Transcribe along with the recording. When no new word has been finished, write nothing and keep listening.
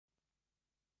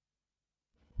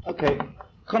Okay,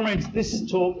 comrades, this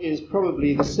talk is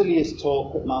probably the silliest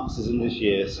talk at Marxism this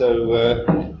year, so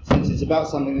since it's about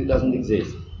something that doesn't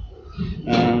exist.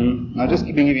 I've just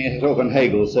been giving a talk on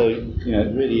Hegel, so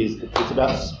it really is, it's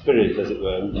about spirit, as it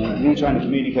were. Me trying to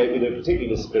communicate with a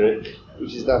particular spirit,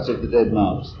 which is that of the dead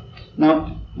Marx.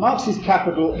 Now, Marx's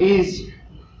Capital is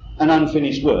an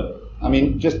unfinished work. I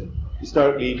mean, just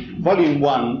historically, Volume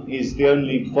 1 is the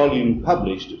only volume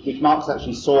published which Marx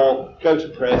actually saw go to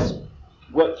press,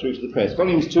 work through to the press.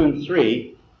 Volumes 2 and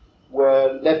 3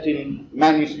 were left in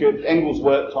manuscript. Engels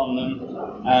worked on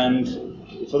them, and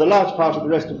for the large part of the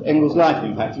rest of Engels' life,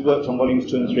 in fact, he worked on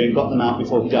volumes 2 and 3 and got them out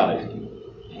before he died.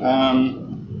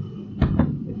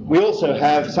 We also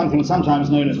have something sometimes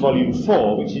known as Volume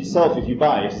 4, which itself, if you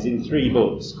buy it, is in 3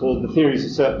 books, called The Theories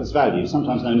of Surplus Value,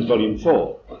 sometimes known as Volume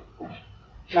 4.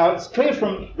 Now, it's clear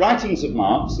from writings of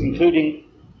Marx, including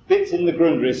bits in the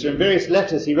Grundrisse and various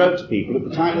letters he wrote to people at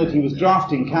the time that he was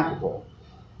drafting Capital,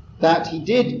 that he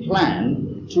did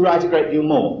plan to write a great deal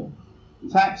more. In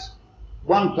fact,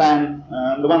 one plan,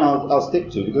 the one I'll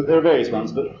stick to, because there are various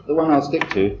ones, but the one I'll stick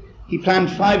to, he planned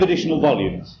 5 additional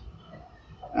volumes.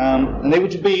 And they were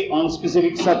to be on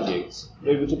specific subjects.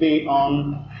 They were to be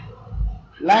on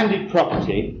landed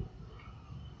property,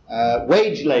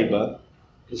 wage labour,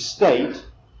 the state,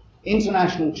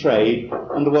 international trade,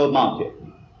 and the world market.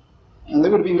 And they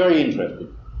would have been very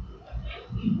interesting.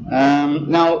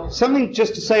 Now, something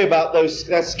just to say about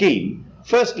that scheme.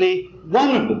 Firstly,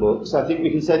 one of the books, I think we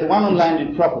can say, the one on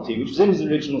landed property, which was in his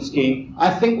original scheme, I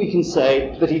think we can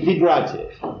say that he did write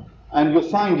it. And you'll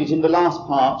find it in the last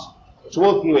part,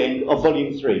 towards the end of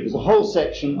Volume 3. There's a whole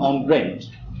section on rent.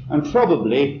 And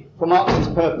probably, for Marx's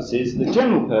purposes, the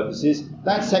general purposes,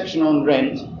 that section on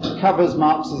rent covers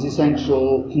Marx's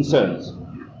essential concerns.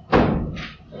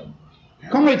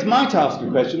 Comrades might ask a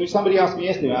question, which somebody asked me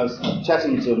yesterday when I was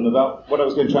chatting to them about what I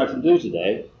was going to try to do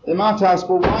today. They might ask,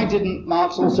 well, why didn't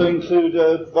Marx also include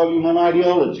a volume on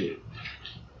ideology?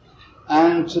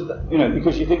 And,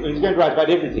 because you think, well, he's going to write about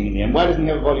everything in the end. Why doesn't he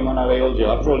have a volume on ideology?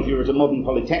 After all, if you were at a modern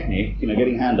polytechnic,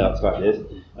 getting handouts like this,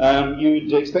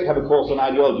 you'd expect to have a course on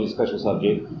ideology, a special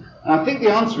subject. And I think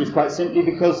the answer is quite simply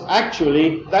because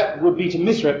actually that would be to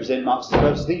misrepresent Marx's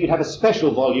purpose. I think you'd have a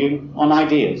special volume on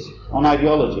ideas, on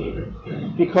ideology.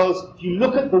 Because if you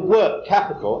look at the work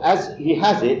Capital, as he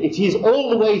has it, it is all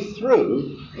the way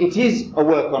through, it is a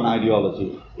work on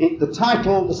ideology. The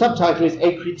subtitle is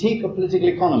A Critique of Political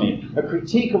Economy, a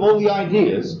critique of all the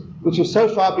ideas which have so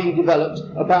far been developed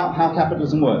about how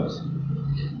capitalism works.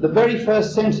 The very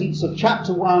first sentence of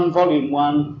Chapter 1, Volume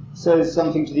 1, says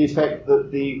something to the effect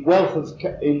that the wealth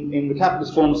in the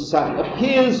capitalist form of society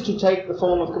appears to take the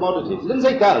form of commodities. It doesn't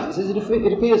say it does, it says it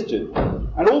appears to.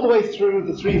 And all the way through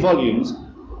the 3 volumes,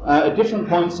 at different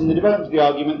points in the development of the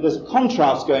argument, there's a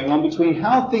contrast going on between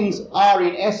how things are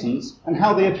in essence and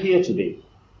how they appear to be.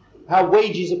 How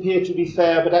wages appear to be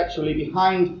fair, but actually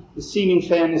behind the seeming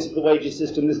fairness of the wages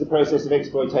system there's the process of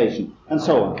exploitation, and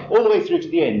so on, all the way through to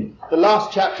the end. The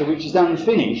last chapter, which is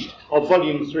unfinished, of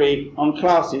Volume 3 on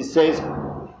classes, says,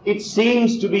 it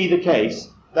seems to be the case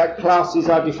that classes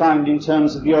are defined in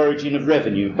terms of the origin of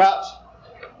revenue, but,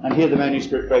 and here the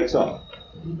manuscript breaks off.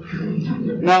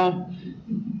 Now,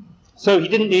 so he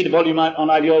didn't need a volume on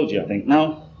ideology, I think.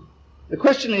 Now, the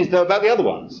question is, though, about the other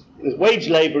ones. There's wage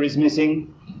labour is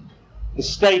missing, the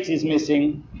state is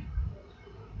missing,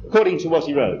 according to what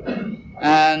he wrote,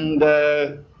 and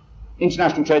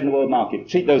international trade in the world market.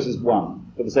 Treat those as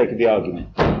one, for the sake of the argument.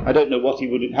 I don't know how he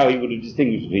would have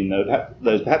distinguished between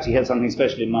those. Perhaps he had something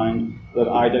special in mind that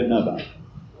I don't know about.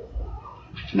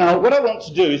 Now, what I want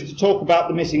to do is to talk about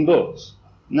the missing books.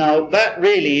 Now, that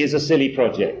really is a silly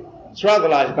project. It's rather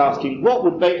like asking, what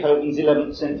would Beethoven's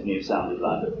 11th Symphony have sounded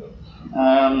like?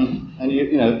 And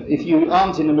if you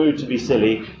aren't in the mood to be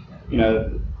silly, be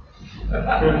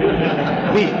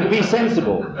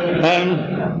sensible.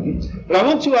 But I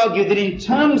want to argue that in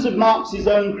terms of Marx's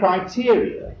own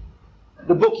criteria,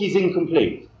 the book is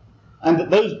incomplete, and that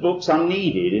those books are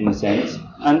needed in a sense.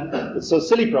 And it's a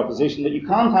silly proposition that you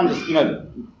can't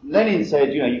understand. Lenin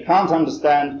said, you can't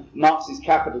understand Marx's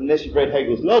Capital unless you've read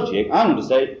Hegel's Logic. I'm going to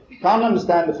say you can't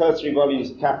understand the first 3 volumes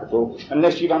of Capital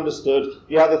unless you've understood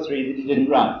the other 3 that he didn't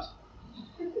write.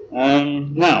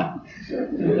 Now,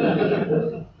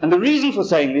 and the reason for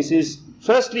saying this is,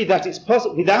 firstly, that it's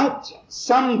possible, without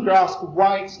some grasp of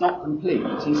why it's not complete.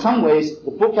 In some ways,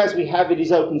 the book as we have it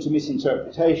is open to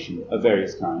misinterpretation of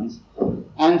various kinds,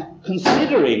 and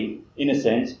considering, in a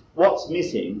sense, what's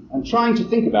missing, and trying to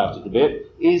think about it a bit,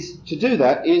 is to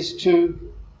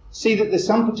see that there's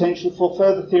some potential for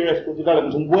further theoretical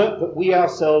development and work that we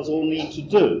ourselves all need to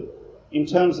do. in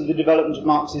terms of the development of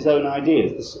Marx's own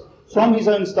ideas. From his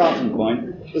own starting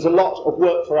point, there's a lot of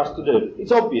work for us to do.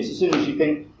 It's obvious as soon as you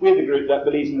think we're the group that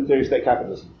believes in the theory of state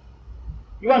capitalism.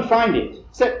 You won't find it,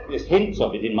 except there's hints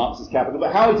of it in Marx's Capital,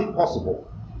 but how is it possible?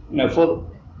 For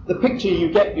the picture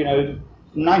you get,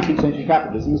 from 19th century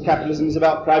capitalism is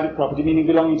about private property, meaning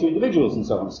belonging to individuals and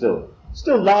so on still.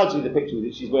 Still largely the picture with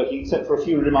which she's working, except for a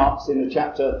few remarks in the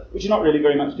chapter, which are not really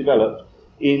very much developed,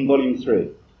 in volume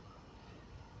 3.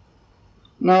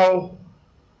 Now,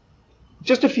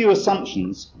 just a few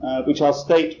assumptions, which I'll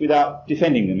state without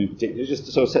defending them in particular, just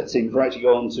to sort of set the scene before I actually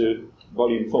go on to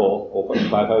volume 4, or volume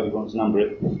 5, however you want to number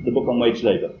it, the book on wage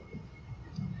labour.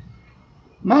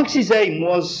 Marx's aim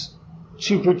was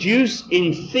to produce,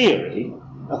 in theory,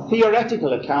 a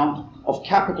theoretical account of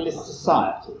capitalist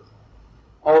society,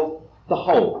 of the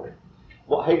whole,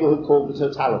 what Hegel had called the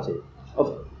totality,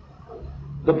 of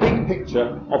the big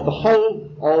picture of the whole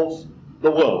of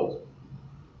the world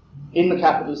in the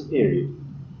capitalist period.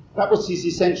 That was his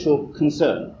essential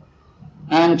concern.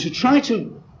 And to try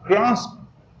to grasp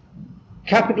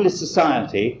capitalist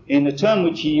society, in a term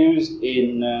which he used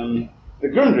in the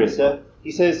Grundrisse,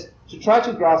 he says, to try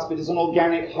to grasp it as an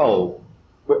organic whole,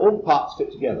 where all the parts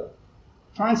fit together.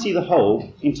 Try and see the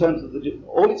whole in terms of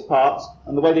all its parts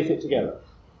and the way they fit together.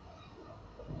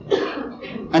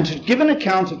 And to give an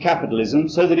account of capitalism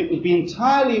so that it would be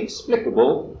entirely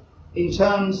explicable in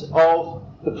terms of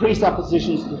the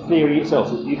presuppositions of the theory itself.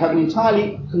 So you'd have an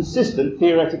entirely consistent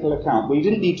theoretical account where you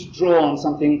didn't need to draw on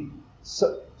something,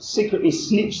 secretly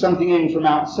snitch something in from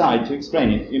outside to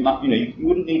explain it. You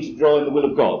wouldn't need to draw in the will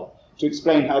of God to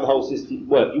explain how the whole system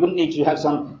worked. You wouldn't need to have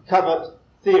some covert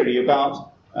theory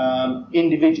about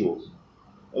individuals,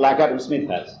 like Adam Smith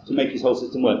has, to make his whole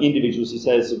system work. Individuals, he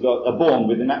says, are born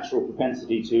with a natural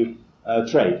propensity to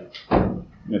trade.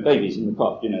 Babies in the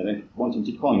pot, they're wanting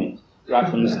to coin it right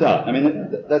from the start. I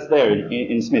mean, that's there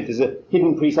in Smith. There's a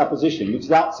hidden presupposition which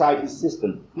is outside his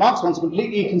system. Marx wants a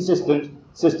completely inconsistent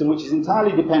system which is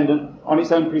entirely dependent on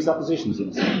its own presuppositions, in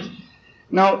a sense.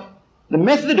 Now, the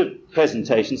method of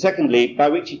presentation, secondly, by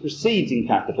which he proceeds in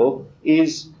Capital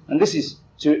is, and this is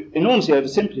to enormously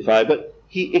oversimplify, but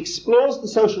he explores the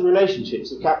social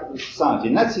relationships of capitalist society,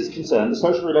 and that's his concern, the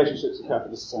social relationships of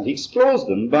capitalist society. He explores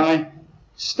them by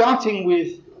starting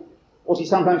with what he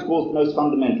sometimes calls the most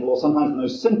fundamental, or sometimes the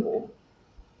most simple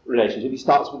relationship. He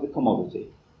starts with the commodity.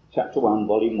 Chapter 1,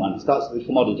 volume 1, he starts with the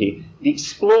commodity. He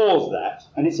explores that,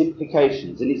 and its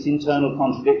implications, and its internal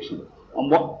contradictions.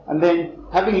 And then,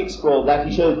 having explored that,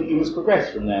 he shows that you must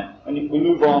progress from there. And if we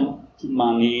move on to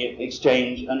money,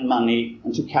 exchange and money,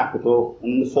 and to capital,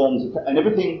 and in the forms of, and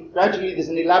everything, gradually there's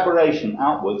an elaboration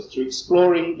outwards through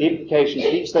exploring the implications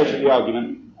of each stage of the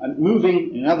argument, and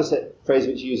moving, in another phrase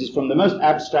which he uses, from the most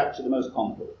abstract to the most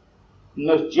concrete, from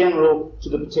the most general to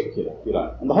the particular, if you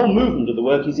like. And the whole movement of the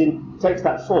work takes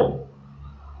that form.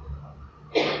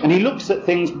 And he looks at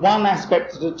things one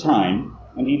aspect at a time,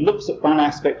 and he looks at one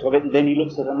aspect of it, and then he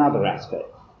looks at another aspect.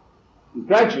 And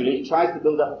gradually he tries to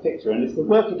build up a picture, and if the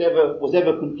work was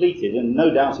ever completed, and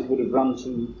no doubt it would have run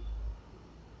to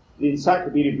the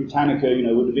Encyclopedia Britannica,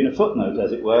 would have been a footnote,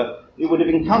 as it were, it would have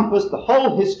encompassed the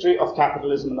whole history of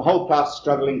capitalism, and the whole class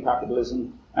struggle in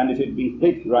capitalism, and if it had been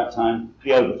completed at the right time,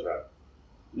 the overthrow.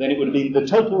 Then it would have been the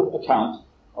total account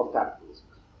of capitalism.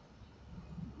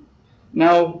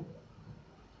 Now,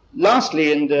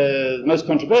 lastly, and most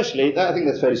controversially, I think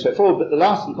that's fairly straightforward, but the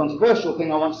last and controversial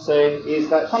thing I want to say is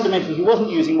that fundamentally he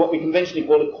wasn't using what we conventionally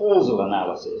call a causal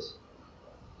analysis,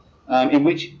 in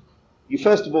which you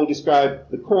first of all describe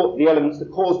the elements that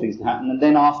cause things to happen, and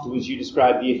then afterwards you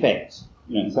describe the effects,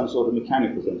 in some sort of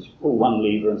mechanical sense. You pull one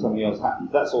lever and something else happens.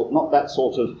 Not that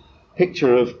sort of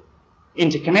picture of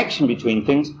interconnection between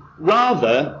things,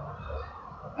 rather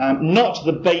not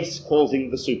the base causing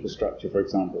the superstructure, for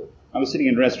example. I was sitting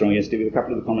in a restaurant yesterday with a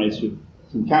couple of the comrades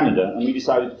from Canada, and we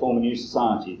decided to form a new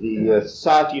society, the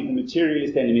Society of the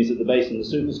Materialist Enemies at the Base and the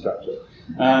Superstructure.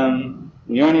 And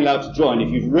you're only allowed to join if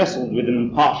you've wrestled with them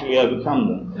and partially overcome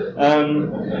them.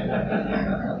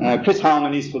 Chris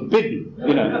Harman is forbidden,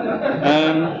 and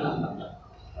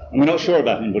we're not sure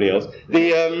about anybody else.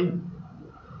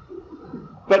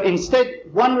 But instead,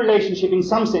 one relationship in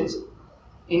some sense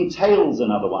entails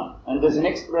another one, and there's an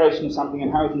exploration of something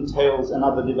and how it entails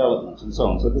another development and so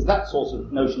on. So there's that sort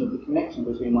of notion of the connection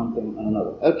between one thing and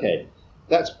another. Okay,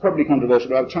 that's probably controversial,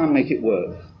 but I'll try and make it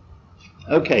work.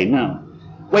 Okay, now,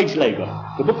 wage labour,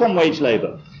 the book on wage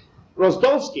labour.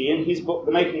 Rozdolsky, in his book,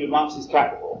 The Making of Marx's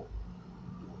Capital,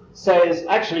 says,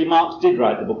 actually, Marx did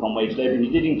write the book on wage labour, and he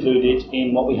did include it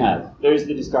in what we have. There is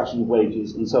the discussion of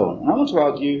wages and so on. And I want to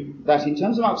argue that in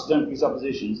terms of Marx's own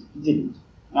presuppositions, he didn't.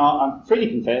 Now, I'm freely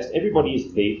confessed, everybody is a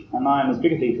thief, and I am as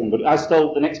big a thief as anybody. I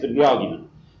stole the next bit of the argument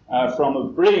from a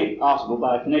brilliant article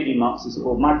by a Canadian Marxist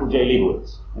called Michael J.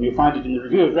 Leibowitz, and you'll find it in the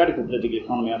Review of Radical Political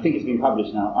Economy. I think it's been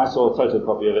published now. I saw a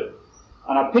photocopy of it.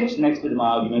 And I pitched the next bit of my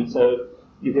argument, so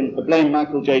you can blame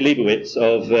Michael J. Leibowitz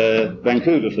of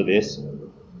Vancouver for this.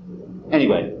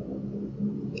 Anyway,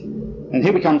 and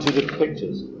here we come to the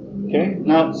pictures. Okay?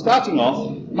 Now, starting off,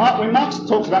 when Marx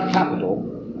talks about capital,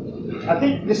 I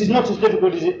think this is not as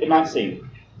difficult as it might seem.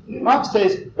 Marx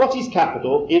says, what is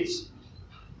capital? It's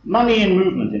money in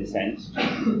movement, in a sense.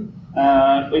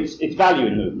 It's value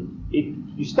in movement.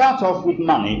 You start off with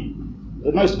money,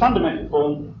 the most fundamental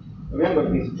form. We haven't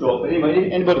got a piece of chalk, but anyway,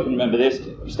 anybody can remember this.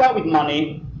 You start with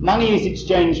money. Money is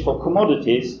exchanged for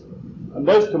commodities, and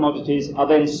those commodities are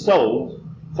then sold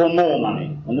for more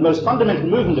money. And the most fundamental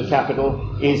movement of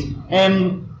capital is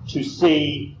M to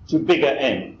C to bigger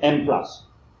M, M plus.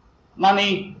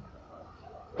 Money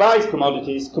buys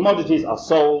commodities, commodities are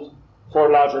sold for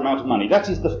a larger amount of money. That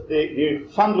is the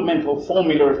fundamental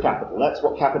formula of capital. That's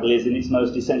what capital is in its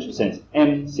most essential sense.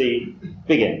 M, C,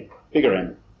 big M, bigger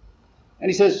M. And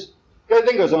he says,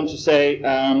 then goes on to say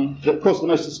that, of course, the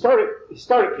most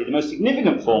historically, the most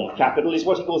significant form of capital is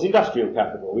what he calls industrial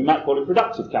capital. We might call it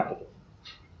productive capital.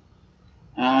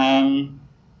 And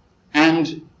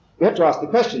we have to ask the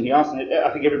question, he asks, and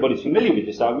I think everybody's familiar with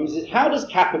this argument, he says, how does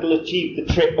capital achieve the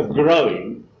trick of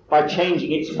growing by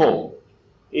changing its form?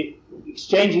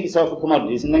 Exchanging itself for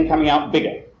commodities and then coming out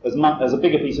bigger, as a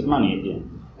bigger piece of money at the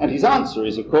end. And his answer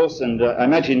is, of course, and I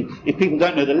imagine if people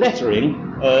don't know the lettering,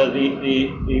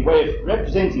 the way of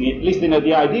representing it, at least they know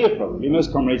the idea probably.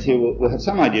 Most comrades here will have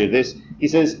some idea of this. He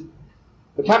says,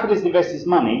 the capitalist invests his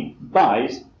money,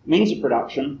 buys means of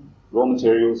production, raw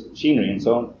materials, machinery and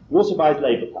so on. He also buys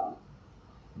labour power.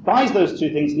 He buys those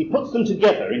two things and he puts them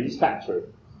together in his factory.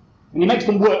 And he makes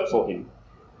them work for him.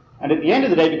 And at the end of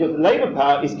the day, because the labour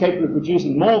power is capable of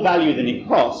producing more value than it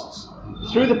costs,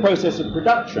 through the process of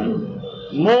production,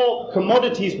 more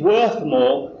commodities worth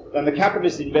more than the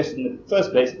capitalist invested in the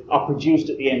first place are produced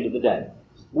at the end of the day.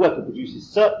 The worker produces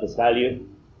surplus value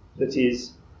that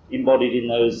is embodied in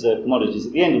those commodities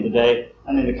at the end of the day,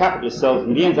 and then the capitalist sells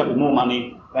them, and he ends up with more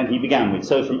money than he began with.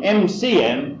 So from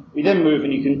MCM, we then move,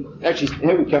 and you can actually,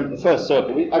 here we come to the first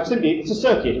circle. It's a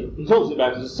circuit. He talks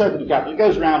about it as a circuit of capital. It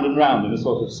goes round and round in a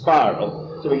sort of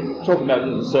spiral. So we're talking about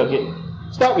it as a circuit.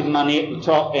 Start with money at the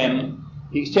top, M.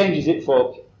 He exchanges it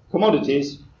for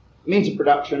commodities, means of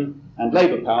production, and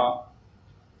labour power.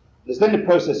 There's then the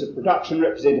process of production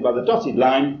represented by the dotted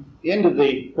line. At the end of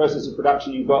the process of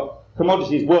production, you've got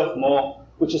commodities worth more,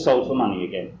 which are sold for money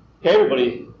again. Okay,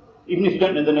 everybody, even if you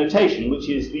don't know the notation, which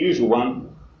is the usual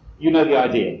one, you know the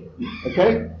idea.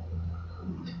 Okay?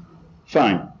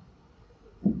 Fine.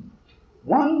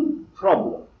 One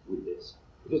problem with this,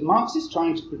 because Marx is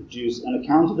trying to produce an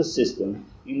account of a system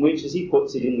in which, as he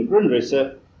puts it in the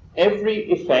Grundrisse,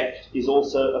 every effect is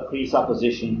also a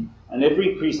presupposition, and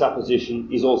every presupposition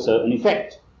is also an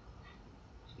effect.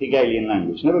 Hegelian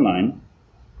language. Never mind.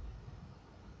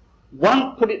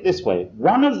 Put it this way,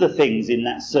 one of the things in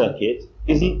that circuit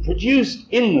isn't produced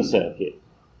in the circuit.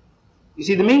 You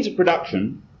see, the means of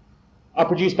production are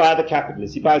produced by other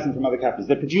capitalists. He buys them from other capitalists.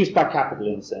 They're produced by capital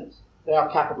in a sense. They are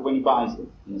capital when he buys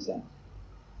them, in a sense.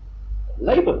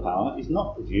 Labour power is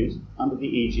not produced under the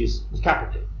aegis of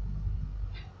capital.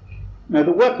 Now,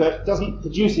 the worker doesn't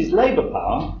produce his labour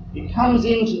power, it comes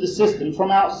into the system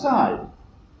from outside.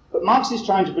 But Marx is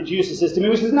trying to produce a system in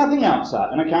which there's nothing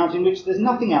outside, an account in which there's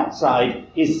nothing outside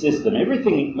his system.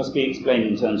 Everything must be explained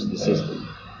in terms of the system.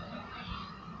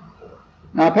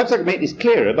 Now, perhaps I can make this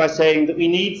clearer by saying that we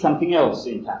need something else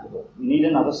in capital. We need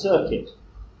another circuit.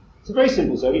 It's a very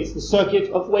simple circuit. It's the circuit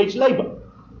of wage labour.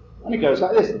 And it goes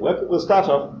like this. The worker will start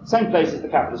off, same place as the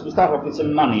capitalist, we'll start off with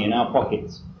some money in our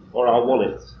pockets, or our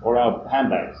wallets, or our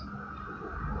handbags.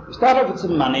 We start off with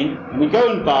some money, and we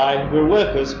go and buy, we're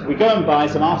workers, we go and buy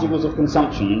some articles of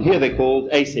consumption, and here they're called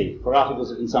AC, for articles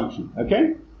of consumption,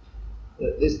 okay?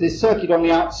 There's this circuit on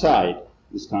the outside,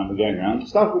 this time we're going around. We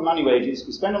start with money wages,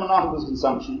 we spend them on articles of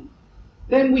consumption,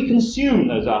 then we consume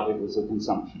those articles of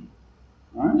consumption,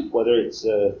 right? Whether it's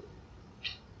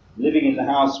living in the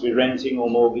house we're renting or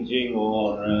mortgaging,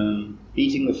 or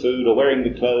eating the food, or wearing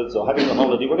the clothes, or having the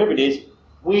holiday, whatever it is,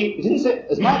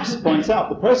 as Marx points out,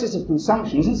 the process of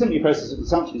consumption isn't simply a process of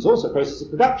consumption, it's also a process of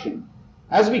production.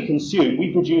 As we consume,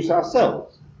 we produce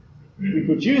ourselves. We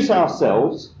produce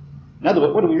ourselves, in other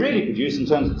words, what do we really produce in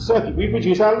terms of the circuit? We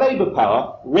produce our labour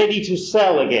power ready to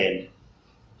sell again.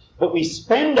 But we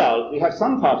have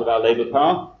some part of our labour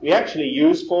power we actually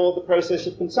use for the process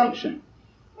of consumption.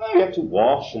 Well, we have to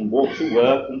wash and walk to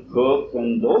work and cook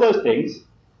and all those things.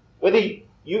 whether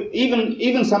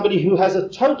even somebody who has a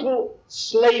total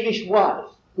slavish wife,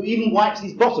 who even wipes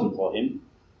his bottom for him,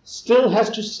 still has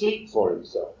to sleep for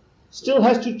himself, still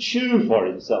has to chew for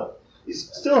himself. It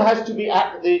still has to be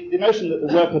the notion that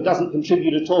the worker doesn't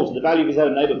contribute at all to the value of his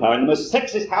own labour power in the most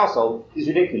sexist household is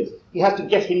ridiculous. He has to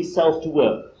get himself to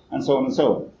work, and so on and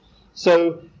so on.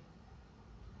 So,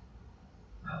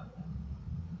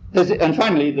 and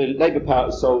finally, the labour power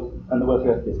is sold and the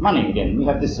worker gets money again. We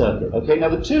have this circuit. Okay, now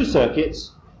the two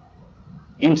circuits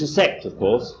intersect, of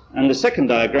course, and the second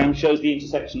diagram shows the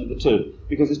intersection of the two,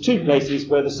 because there's two places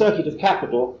where the circuit of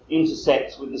capital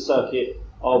intersects with the circuit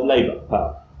of labour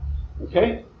power.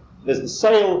 Okay? There's the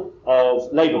sale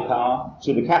of labour power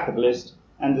to the capitalist,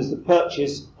 and there's the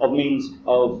purchase of means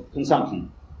of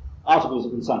consumption, articles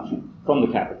of consumption from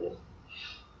the capitalist.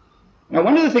 Now,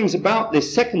 one of the things about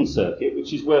this second circuit,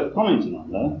 which is worth commenting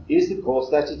on, though, is, of course,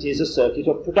 that it is a circuit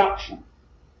of production.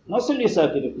 Not simply a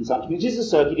circuit of consumption, it is a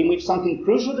circuit in which something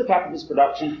crucial to capitalist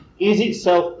production is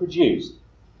itself produced.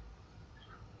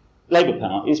 Labour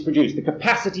power is produced. The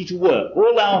capacity to work,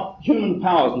 all our human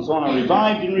powers and so on are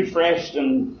revived and refreshed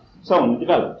and so on and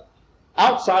developed.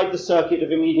 Outside the circuit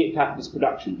of immediate capitalist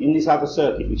production, in this other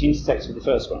circuit which intersects with the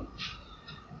first one.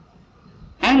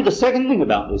 And the second thing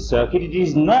about this circuit, it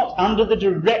is not under the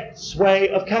direct sway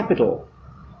of capital.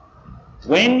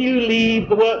 When you leave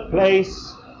the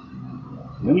workplace,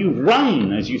 when you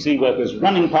run, as you see workers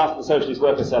running past the socialist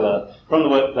worker cellar from the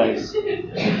workplace,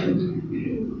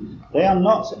 they are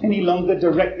not any longer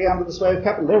directly under the sway of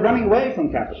capital. They're running away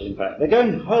from capital, in fact. They're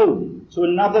going home to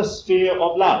another sphere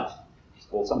of life. It's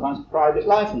called sometimes private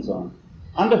life and so on.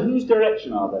 Under whose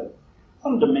direction are they?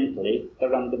 Fundamentally,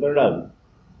 they're under their own.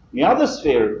 The other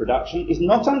sphere of production is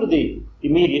not under the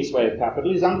immediate sway of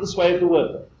capital, it's under the sway of the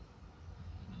worker.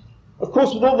 Of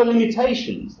course, with all the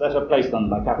limitations that are placed on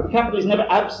by capital, capital is never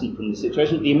absent from this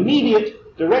situation. The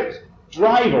immediate, direct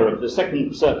driver of the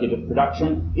second circuit of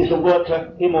production is the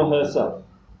worker, him or herself,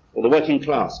 or the working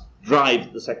class drives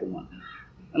the second one.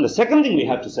 And the second thing we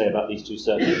have to say about these two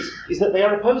circuits is that they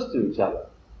are opposed to each other,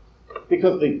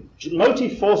 because the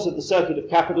motive force of the circuit of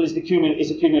capital is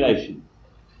accumulation.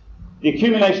 The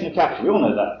accumulation of capital, we all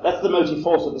know that. That's the motive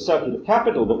force of the circuit of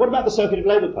capital, but what about the circuit of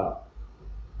labour power?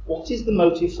 What is the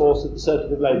motive force of the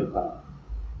circuit of labour power?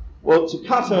 Well, to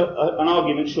cut an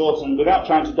argument short, and without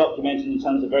trying to document it in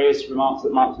terms of various remarks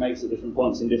that Marx makes at different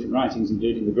points in different writings,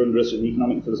 including the Grundrisse and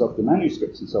economic philosophical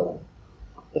manuscripts and so on,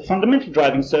 the fundamental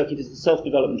driving circuit is the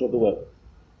self-development of the worker.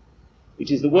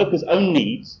 It is the worker's own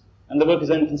needs and the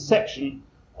worker's own conception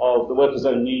of the worker's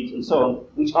own needs and so on,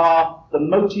 which are the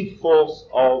motive force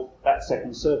of that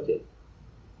second circuit.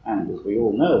 And as we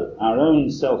all know, our own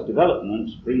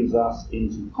self-development brings us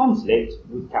into conflict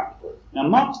with capital. Now,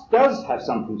 Marx does have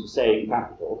something to say in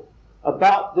Capital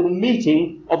about the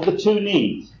meeting of the two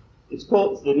needs. It's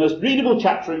called the most readable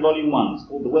chapter in Volume 1. It's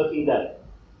called The Working Day.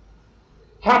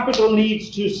 Capital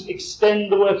needs to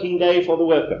extend the working day for the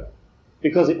worker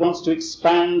because it wants to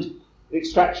expand the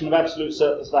extraction of absolute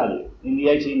surplus value. In the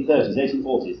 1830s,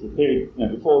 1840s, the period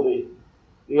before the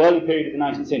early period of the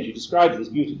 19th century, describes this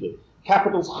beautifully.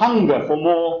 Capital's hunger for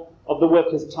more of the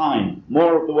worker's time,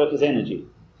 more of the worker's energy.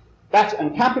 That,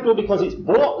 and capital, because it's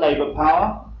bought labour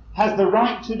power, has the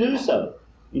right to do so.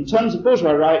 In terms of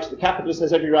bourgeois rights, the capitalist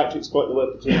has every right to exploit the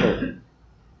worker to the full.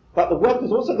 But the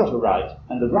worker's also got a right,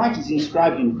 and the right is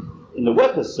inscribed in the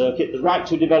worker's circuit, the right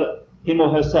to develop him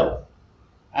or herself.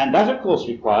 And that, of course,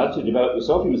 requires to develop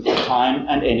yourself, you must have time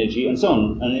and energy and so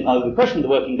on. And the question of the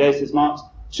working day, says Marx,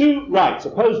 two rights,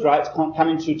 opposed rights, can't come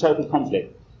into total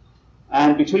conflict.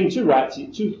 And between two rights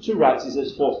is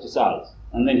as forced decides.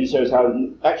 And then he shows how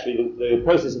actually the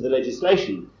process of the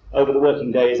legislation over the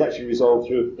working day is actually resolved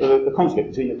through the conflict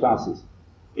between the classes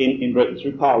in Britain,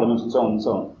 through Parliament and so on and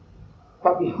so on.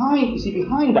 But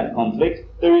behind that conflict,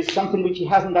 there is something which he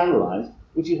hasn't analysed,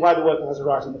 which is why the worker has a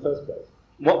right in the first place,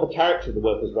 what the character of the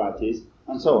worker's right is,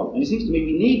 and so on. And it seems to me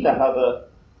we need that other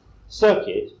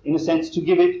circuit, in a sense, to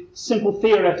give it simple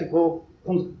theoretical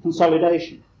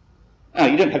consolidation. Now,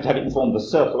 you don't have to have it in the form of a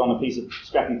circle on a piece of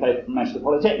scrappy paper from Manchester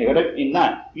Polytechnic. I don't mean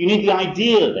that. You need the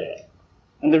idea there.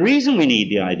 And the reason we need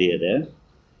the idea there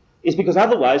is because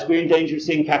otherwise we're in danger of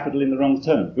seeing capital in the wrong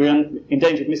term. We're in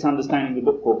danger of misunderstanding the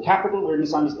book called Capital. We're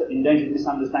in danger of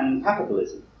misunderstanding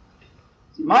capitalism.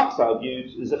 See, Marx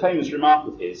argued, there's a famous remark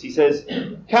of his, he says,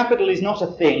 capital is not a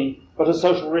thing, but a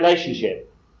social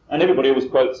relationship. And everybody always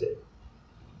quotes it.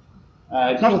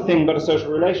 It's not a thing, but a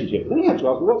social relationship. But then you have to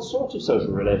ask, well, what sort of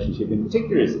social relationship in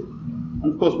particular is it?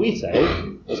 And of course we say,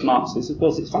 as Marxists, of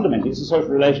course it's fundamentally, it's a social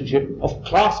relationship of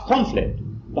class conflict.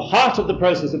 The heart of the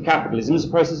process of capitalism is a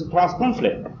process of class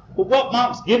conflict. But But what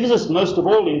Marx gives us most of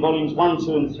all in volumes 1,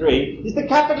 2 and 3 is the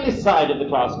capitalist side of the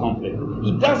class conflict.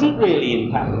 He doesn't really,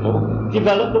 in Capital,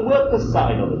 develop the workers'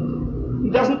 side of it.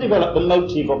 He doesn't develop the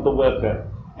motive of the worker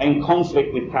in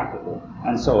conflict with capital,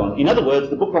 and so on. In other words,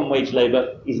 the book on wage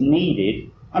labour is needed.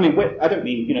 I mean, I don't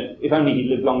mean, if only he'd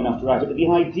lived long enough to write it, but the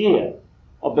idea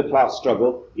of the class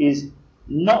struggle is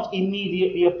not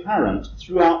immediately apparent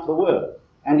throughout the work,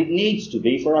 and it needs to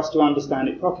be for us to understand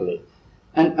it properly.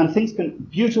 And things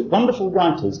wonderful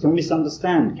writers can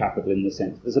misunderstand capital in this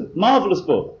sense. There's a marvellous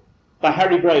book by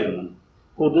Harry Braverman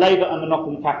called Labour and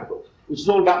Monopoly Capital, which is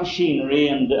all about machinery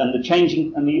and the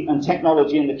changing and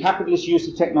technology and the capitalist use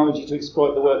of technology to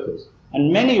exploit the workers.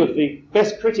 And many of the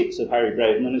best critics of Harry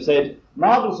Braverman have said,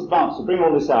 marvellous advance to bring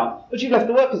all this out, but you've left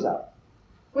the workers out.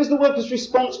 Where's the workers'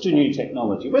 response to new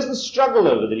technology? Where's the struggle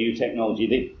over the new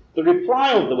technology? The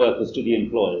reply of the workers to the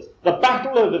employers, the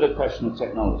battle over the question of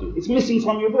technology. It's missing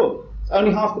from your book. It's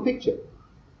only half the picture.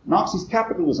 Marx's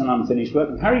Capital was an unfinished work,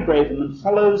 and Harry Braverman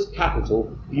follows Capital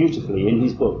beautifully in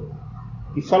his book.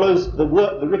 He follows the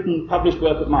written, published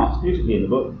work of Marx beautifully in the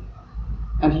book,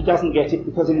 and he doesn't get it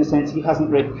because, in a sense, he hasn't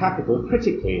read Capital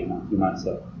critically enough, you might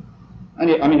say. And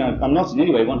yet, I'm not in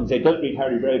any way wanting to say don't read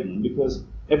Harry Braverman, because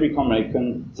every comrade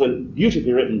can. It's a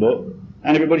beautifully written book,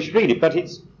 and everybody should read it, but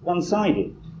it's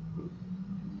one-sided.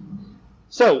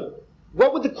 So,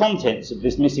 what would the contents of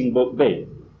this missing book be?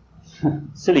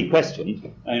 Silly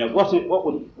question. What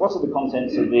are the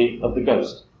contents of the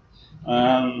Ghost?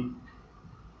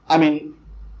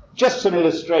 Just some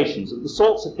illustrations of the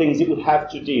sorts of things it would have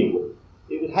to deal with.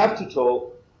 It would have to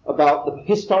talk about the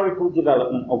historical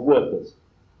development of workers,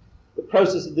 the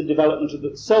process of the development of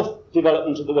the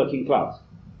self-development of the working class.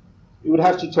 It would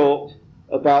have to talk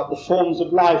about the forms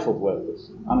of life of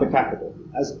workers under capital,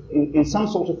 as in some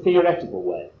sort of theoretical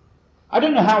way. I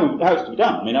don't know how it's to be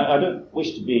done. I don't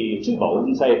wish to be too bold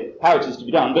and say how it is to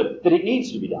be done, but that it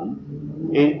needs to be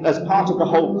done as part of the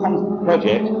whole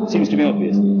project seems to be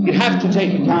obvious. You have to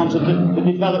take account of the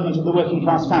development of the working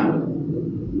class family,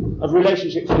 of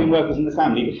relationships between workers and the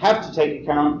family. You have to take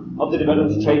account of the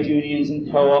development of trade unions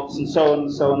and co-ops and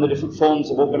so on, the different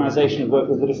forms of organisation of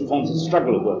workers, the different forms of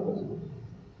struggle of workers.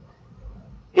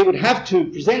 It would have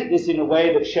to present this in a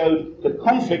way that showed the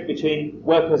conflict between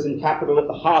workers and capital at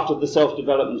the heart of the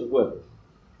self-development of workers.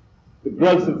 The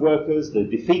growth of workers, the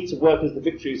defeats of workers, the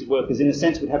victories of workers, in a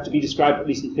sense, would have to be described at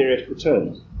least in theoretical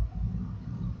terms.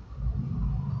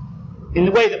 In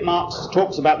the way that Marx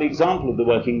talks about the example of the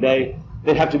working day,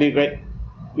 we'd have to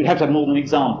have more than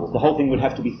examples. The whole thing would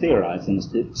have to be theorized in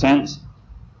a sense.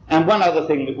 And one other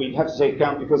thing that we'd have to take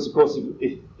account, because of course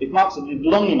if Marx had lived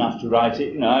long enough to write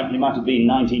it, he might have been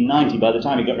 1990 by the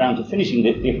time he got round to finishing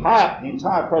the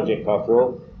entire project after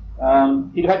all,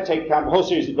 he'd have had to take account the whole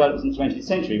series of developments in the 20th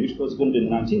century, which of course couldn't do in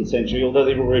the 19th century, although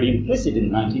they were already implicit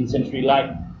in the 19th century, like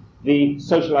the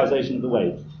socialisation of the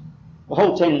wage. The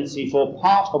whole tendency for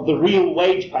part of the real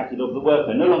wage packet of the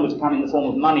worker, no longer to come in the form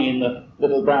of money in the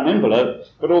little brown envelope,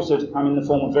 but also to come in the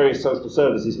form of various social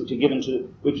services which are given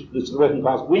to, which the working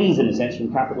class wins in a sense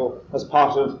from capital as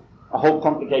part of a whole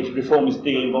complicated reformist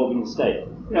deal involving the state.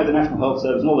 The National Health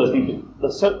Service and all those things,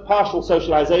 the partial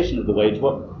socialisation of the wage,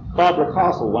 what Barbara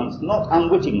Castle once not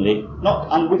unwittingly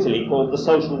called the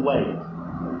social wage,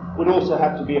 would also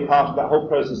have to be a part of that whole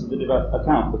process of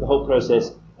the whole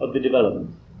process of the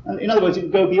development. And in other words, it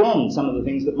would go beyond some of the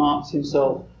things that Marx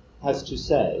himself has to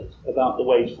say about the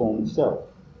wage form itself.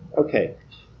 Okay.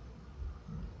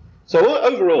 So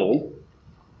overall,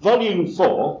 volume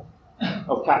 4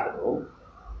 of Capital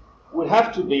would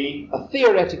have to be a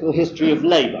theoretical history of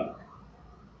labour.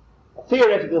 A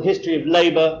theoretical history of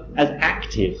labour as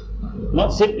active, not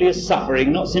simply as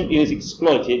suffering, not simply as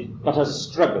exploited, but as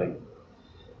struggling.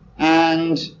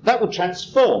 And that would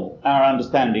transform our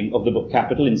understanding of the book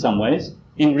Capital in some ways,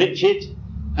 enrich it,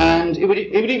 and it would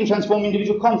even transform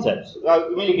individual concepts. I'll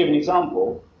merely give an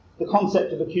example. The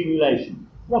concept of accumulation.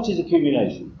 What is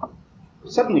accumulation?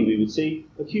 Suddenly we would see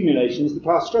accumulation is the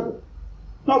class struggle.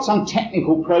 Not some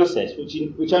technical process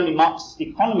which only Marxist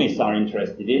economists are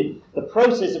interested in. The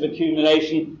process of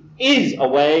accumulation is a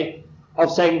way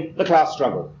of saying the class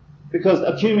struggle, because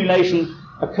accumulation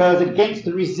occurs against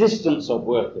the resistance of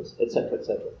workers, etc.,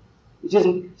 etc. It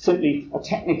isn't simply a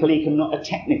technical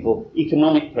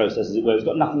economic process, as it were. It's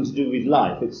got nothing to do with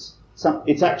life. It's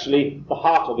actually, the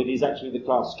heart of it is actually the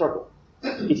class struggle.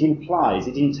 It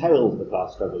entails the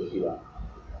class struggle, if you like.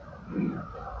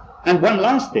 And one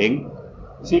last thing,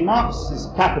 see, Marx's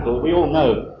Capital, we all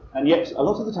know, and yet a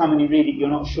lot of the time when you read it, you're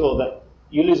not sure that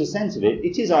you lose a sense of it.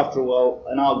 It is, after all,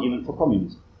 an argument for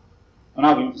communism, an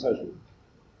argument for socialism.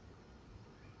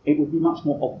 It would be much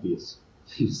more obvious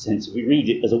in a sense, if we read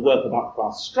it as a work of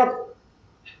upper-class struggle.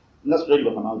 And that's really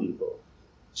what I'm arguing for.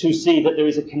 To see that there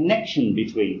is a connection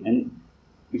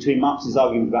between Marx's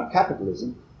argument about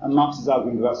capitalism and Marx's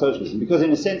argument about socialism. Because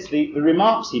in a sense, the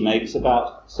remarks he makes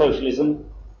about socialism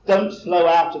don't flow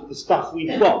out of the stuff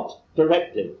we've got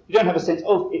directly. You don't have a sense,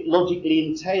 oh, it logically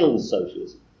entails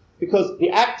socialism. Because the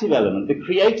active element, the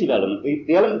creative element,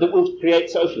 the element that will create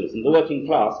socialism, the working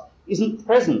class, isn't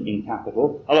present in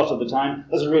Capital a lot of the time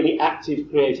as a really active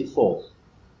creative force.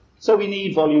 So we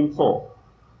need volume 4.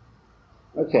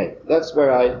 Okay, that's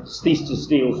where I ceased to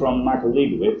steal from Michael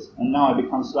Leibowitz, and now I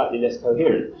become slightly less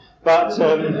coherent. But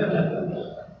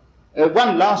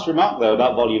one last remark, though,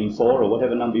 about volume 4, or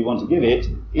whatever number you want to give it,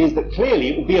 is that clearly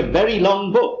it will be a very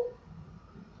long book.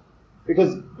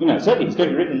 Because, you know, certainly it's going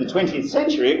to be written in the 20th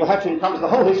century, it will have to encompass the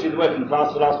whole history of the working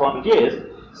class for the last 100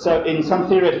 years. So in some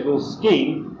theoretical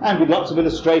scheme, and with lots of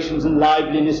illustrations and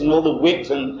liveliness and all the wit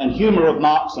and humour of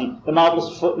Marx and the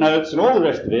marvellous footnotes and all the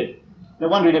rest of it, no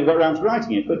wonder he never got around to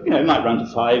writing it, but, you know, it might run to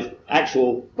 5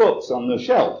 actual books on the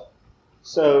shelf.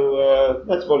 So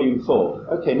that's volume 4.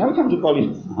 Okay, now we come to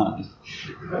volume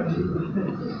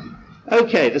 5.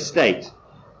 Okay, the state.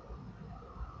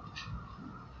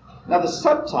 Now the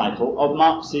subtitle of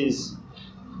Marx's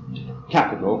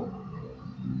Capital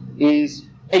is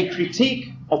A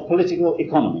Critique of Political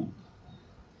Economy.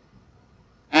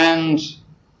 And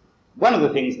one of the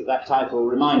things that title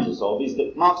reminds us of is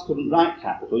that Marx couldn't write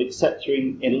Capital except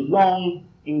through a long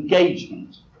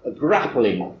engagement, a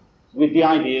grappling with the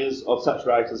ideas of such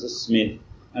writers as Smith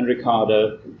and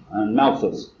Ricardo and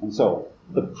Malthus and so on,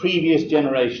 the previous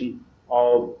generation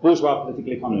of bourgeois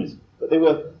political economists. But they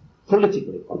were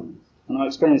political economists, and I'll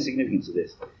explain the significance of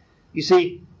this. You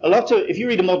see, if you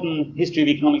read a modern history of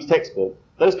economics textbook,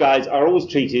 those guys are always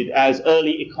treated as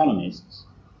early economists.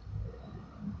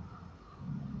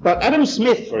 But Adam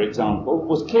Smith, for example,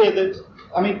 was clear that,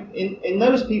 I mean, in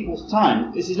those people's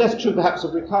time, this is less true perhaps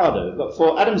of Ricardo, but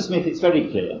for Adam Smith it's very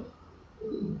clear,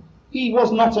 he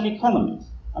was not an economist.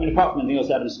 I mean, apart from anything else,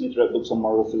 Adam Smith wrote books on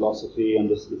moral philosophy and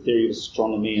the theory of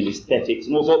astronomy and aesthetics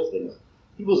and all sorts of things.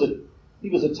 He was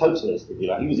a totalist, if you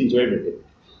like. He was into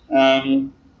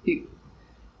everything.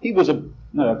 He was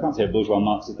no, I can't say a bourgeois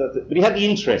Marxist, but he had the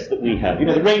interest that we have, you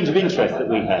know, the range of interest that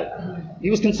we have. He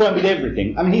was concerned with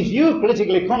everything. I mean, his view of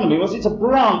political economy was it's a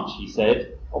branch, he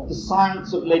said, of the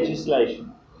science of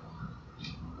legislation,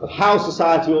 of how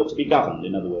society ought to be governed,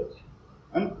 in other words.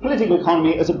 And political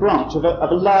economy as a branch of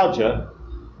a larger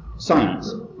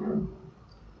science.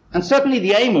 And certainly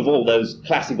the aim of all those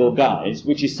classical guys,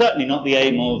 which is certainly not the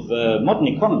aim of modern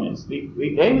economists,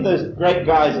 the aim of those great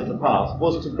guys of the past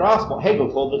was to grasp what Hegel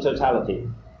called the totality,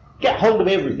 get hold of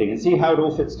everything and see how it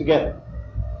all fits together.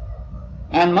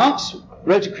 And Marx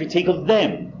wrote a critique of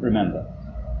them, remember,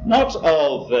 not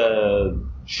of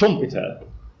Schumpeter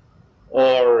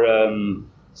or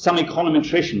some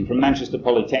econometrician from Manchester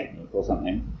Polytechnic or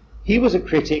something. He was a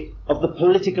critic of the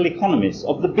political economists,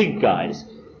 of the big guys,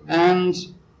 and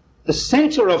the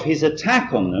centre of his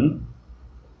attack on them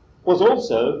was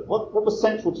also, what was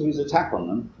central to his attack on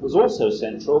them was also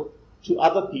central to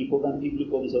other people than people who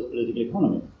call themselves political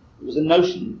economists. It was a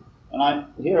notion, and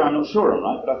I'm not sure I'm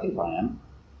right, but I think I am,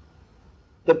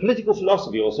 that political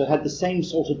philosophy also had the same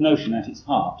sort of notion at its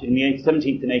heart in the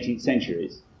 17th and 18th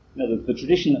centuries. You know, the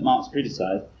tradition that Marx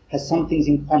criticised has some things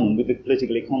in common with the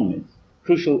political economists,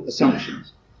 crucial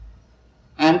assumptions.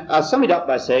 And I'll sum it up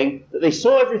by saying that they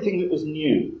saw everything that was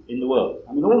new in the world.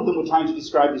 I mean, all of them were trying to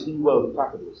describe this new world of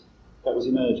capitalism that was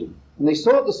emerging. And they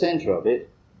saw at the centre of it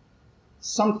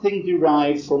something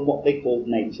derived from what they called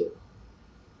nature.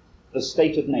 The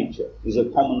state of nature is a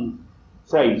common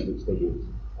phrase which they use.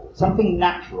 Something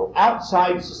natural,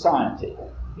 outside society,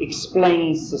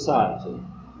 explains society.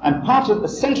 And part of the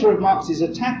centre of Marx's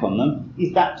attack on them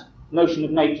is that notion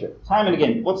of nature. Time and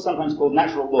again, what's sometimes called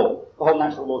natural law, the whole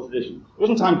natural law tradition. There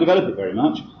wasn't time to develop it very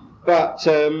much, but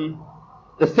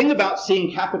the thing about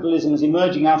seeing capitalism as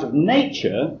emerging out of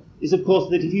nature is, of course,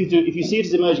 that if you see it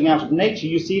as emerging out of nature,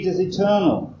 you see it as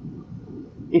eternal.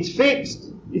 It's fixed.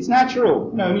 It's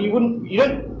natural. No, I mean, you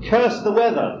don't curse the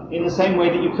weather in the same way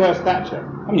that you curse Thatcher.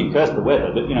 I mean, you curse the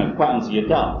weather, but, you know, quite honestly, you're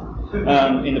daft.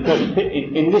 In the present,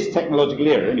 in this technological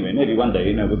era, anyway, maybe one day,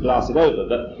 you know, we'll glass it over,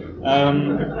 but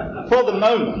for the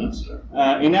moment,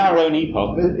 in our own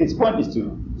epoch, it's pointless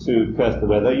to curse the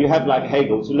weather. You have, like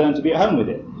Hegel, to learn to be at home with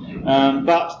it.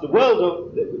 But the world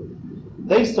of,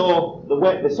 they saw,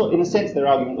 in a sense, their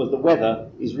argument was the weather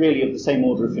is really of the same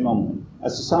order of phenomenon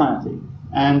as society.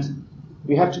 And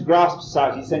we have to grasp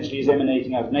society essentially as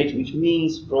emanating out of nature, which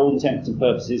means, for all intents and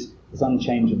purposes, is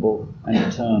unchangeable and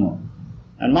eternal.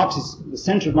 And the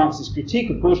centre of Marx's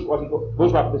critique of what he called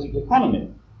bourgeois political economy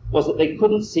was that they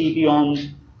couldn't see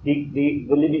beyond the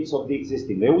limits of the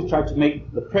existing. They always tried to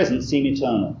make the present seem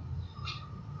eternal.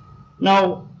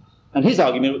 Now, and his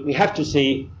argument, we have to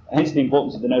see, hence the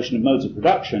importance of the notion of modes of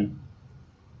production,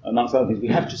 amongst other things, we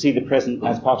have to see the present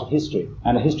as part of history,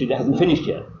 and a history that hasn't finished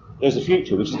yet. There's a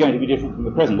future which is going to be different from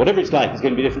the present. Whatever it's like is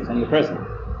going to be different from the present.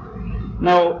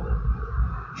 Now,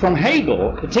 from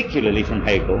Hegel, particularly from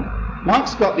Hegel,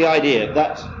 Marx got the idea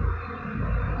that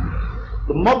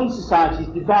the modern society is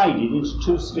divided into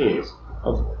two spheres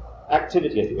of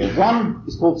activity, as it were. One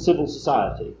is called civil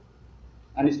society,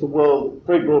 and it's the world,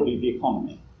 very broadly, the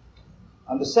economy.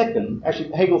 And the second,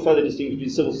 actually, Hegel further distinguished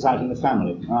between civil society and the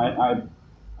family.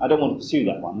 I don't want to pursue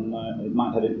that one. It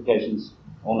might have implications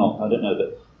or not, I don't know.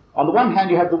 But on the one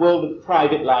hand, you have the world of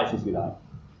private life, if you like.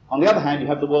 On the other hand, you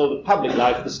have the world of public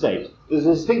life, the state. There's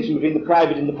a distinction between the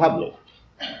private and the public.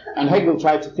 And Hegel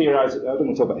tried to theorize, I don't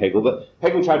want to talk about Hegel, but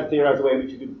Hegel tried to theorize a way in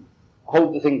which you could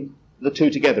hold the two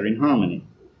together in harmony.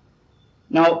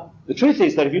 Now, the truth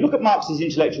is that if you look at Marx's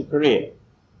intellectual career,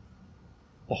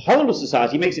 the whole of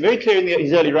society, he makes it very clear in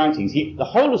his early writings, the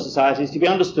whole of society is to be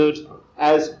understood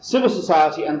as civil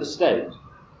society and the state.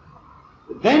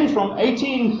 But then from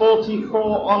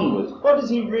 1844 onwards, what does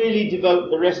he really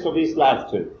devote the rest of his life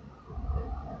to?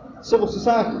 Civil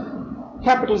society.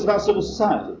 Capital is about civil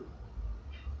society.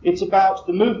 It's about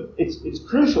the movement. It's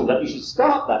crucial that you should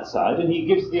start that side, and he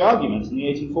gives the arguments in the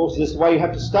 1840s as to why you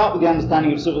have to start with the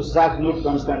understanding of civil society in order to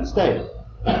understand the state.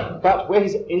 But where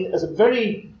he's as a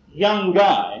very young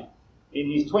guy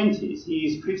in his 20s,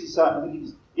 he's criticized, I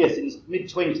think in his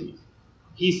mid-20s,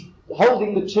 he's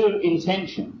holding the two in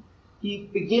tension. He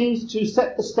begins to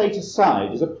set the state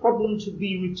aside as a problem to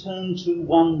be returned to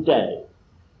one day.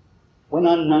 When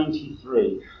I'm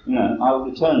 93, I'll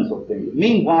return sort of thing. But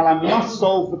meanwhile, I must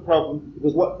solve the problem,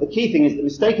 because the key thing is the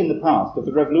mistake in the past, of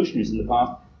the revolutionaries in the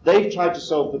past, they've tried to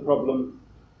solve the problem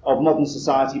of modern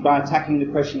society by attacking the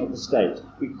question of the state.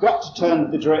 We've got to turn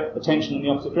the attention in the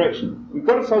opposite direction. We've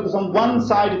got to focus on one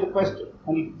side of the question,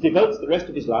 and he devotes the rest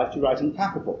of his life to writing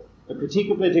Capital, a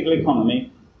critique of political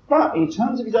economy. But in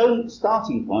terms of his own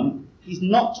starting point, he's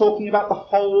not talking about the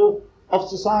whole of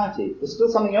society. There's still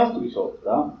something else to be talked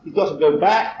about. He's got to go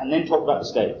back and then talk about the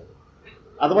state.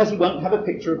 Otherwise he won't have a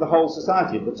picture of the whole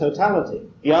society, of the totality,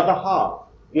 the other half,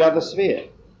 the other sphere.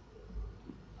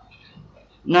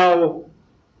 Now,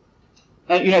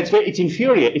 it's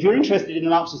infuriating. If you're interested in the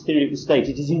Marxist theory of the state,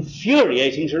 it is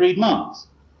infuriating to read Marx.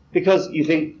 Because you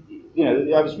think,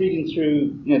 I was reading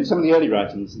through some of the early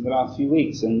writings in the last few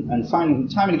weeks and finding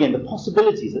time and again the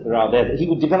possibilities that there are there, that he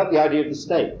would develop the idea of the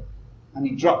state. And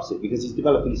he drops it because he's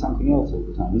developing something else all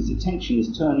the time. His attention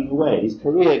is turning away. His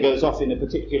career goes off in a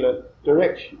particular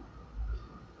direction.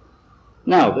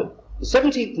 Now, the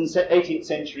 17th and 18th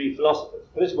century philosophers,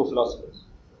 political philosophers,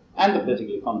 and the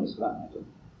political economists for that matter,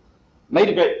 made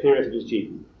a great theoretical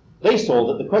achievement. They saw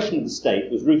that the question of the state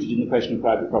was rooted in the question of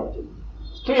private property.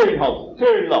 It's clear in Hobbes, it's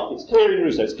clear in Locke, it's clear in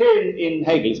Rousseau, it's clear in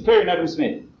Hegel, it's clear in Adam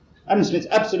Smith. Adam Smith's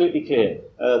absolutely clear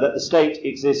that the state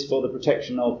exists for the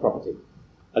protection of property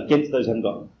against those who haven't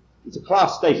got them. It's a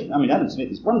class state. Adam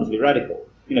Smith is wonderfully radical.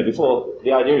 Before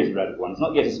the idea is a radical one, it's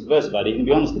not yet a subversive idea, you can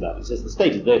be honest about it. He says the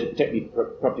state is there to protect the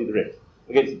property of the rich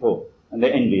against the poor, and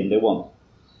their envy and their want.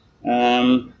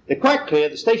 They're quite clear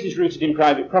the state is rooted in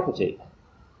private property.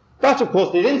 But, of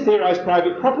course, they then theorize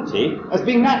private property as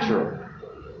being natural.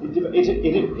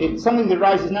 It's something that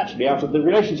arises naturally out of the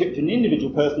relationship between an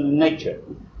individual person and nature.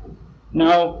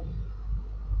 Now,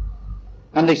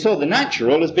 and they saw the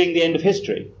natural as being the end of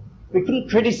history. We couldn't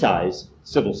criticize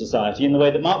civil society in the way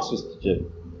that Marx was to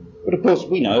do. But of course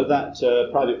we know that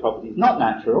private property is not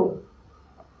natural.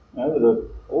 With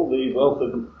all the wealth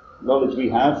of knowledge we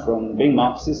have from being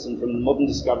Marxists and from modern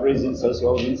discoveries in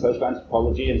sociology and social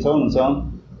anthropology and so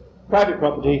on, private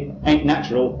property ain't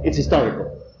natural, it's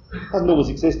historical. It hasn't always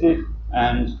existed,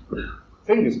 and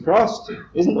fingers crossed,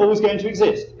 isn't always going to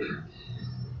exist.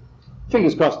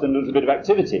 Fingers crossed and a little bit of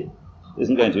activity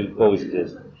isn't going to always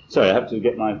exist. Sorry, I have to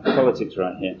get my politics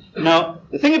right here. Now,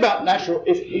 the thing about natural,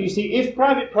 if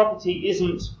private property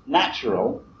isn't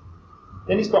natural,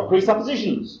 then it's got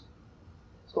presuppositions.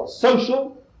 It's got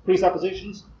social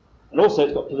presuppositions, and also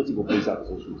it's got political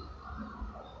presuppositions.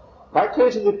 Quite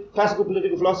clear to the classical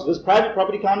political philosophers, private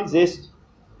property can't exist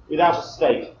without a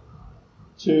state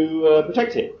to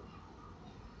protect it.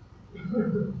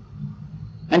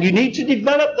 And you need to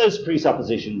develop those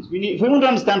presuppositions. If we want to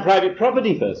understand private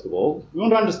property, first of all, we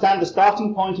want to understand the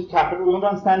starting point of capital, we want to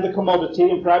understand the commodity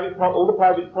and all the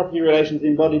private property relations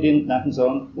embodied in that and so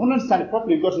on. We want to understand it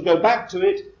properly, we've got to go back to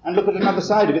it and look at another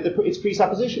side of it, its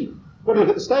presupposition. Got to look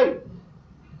at the state.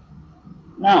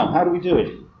 Now, how do we do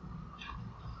it?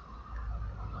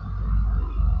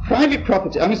 Private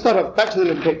property, I'm going to start off back to the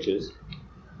little pictures.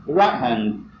 The right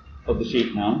hand of the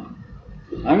sheet now.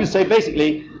 I'm going to say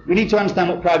basically, we need to understand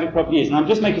what private property is. And I'll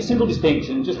just make a simple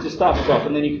distinction just to start us off,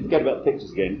 and then you can forget about the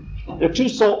pictures again. There are two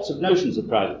sorts of notions of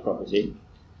private property.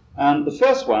 The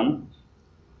first one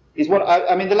is what,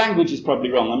 I mean, the language is probably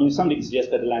wrong. I mean, if somebody can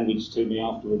suggest better language to me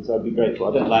afterwards, I'd be grateful.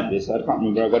 I don't like this, I can't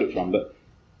remember where I got it from. But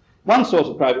one sort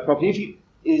of private property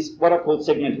is what I call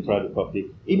segmental private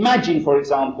property. Imagine, for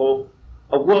example,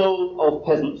 a world of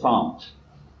peasant farms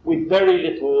with very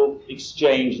little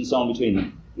exchange and so on between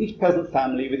them. Each peasant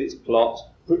family with its plot,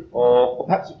 or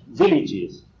perhaps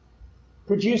villages,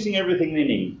 producing everything they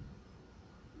need.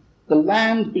 The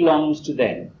land belongs to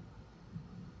them.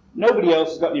 Nobody else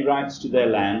has got any rights to their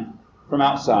land from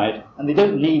outside, and they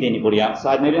don't need anybody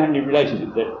outside, and they don't have any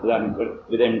relationship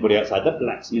with anybody outside. The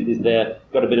blacksmith is there,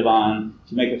 got a bit of iron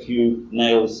to make a few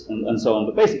nails and so on.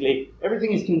 But basically,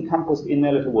 everything is encompassed in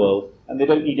their little world, and they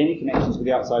don't need any connections with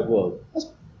the outside world.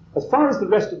 As far as the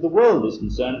rest of the world is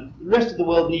concerned, the rest of the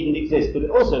world needn't exist, but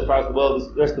also as far as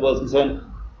the rest of the world is concerned,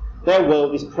 their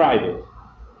world is private.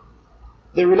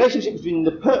 The relationship between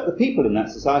the people in that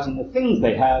society and the things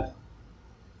they have,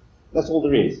 that's all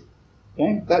there is.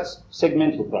 Okay? That's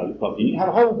segmental private property. You have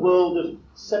a whole world of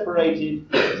separated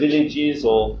villages,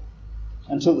 or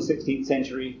until the 16th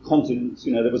century, continents.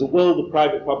 You know, there was a world of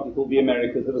private property called the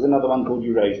Americas, there was another one called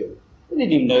Eurasia. They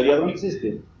didn't even know the other one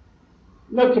existed.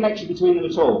 No connection between them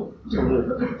at all until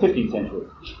the 15th century,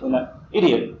 when that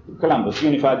idiot Columbus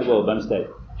unified the world by mistake.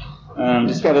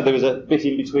 Discovered there was a bit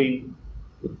in between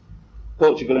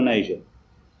Portugal and Asia.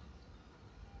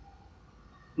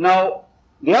 Now,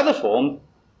 the other form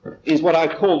is what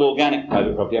I called organic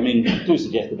private property. I mean, do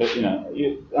suggest that, you know,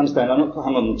 you understand, I'm not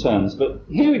hung on the terms, but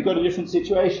here we've got a different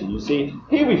situation. You see,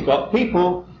 here we've got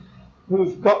people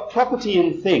who've got property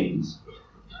in things.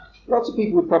 Lots of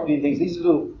people with property in things. These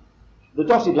little, the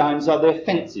dotted lines are their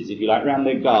fences, if you like, around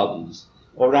their gardens,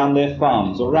 or around their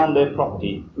farms, or around their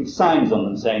property, with signs on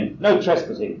them saying, no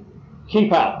trespassing,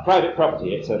 keep out, private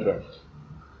property, etc.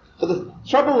 But the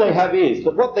trouble they have is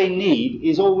that what they need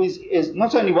is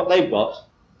not only what they've got,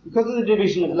 because of the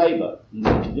division of labour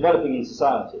developing in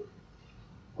society,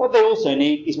 what they also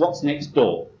need is what's next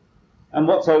door, and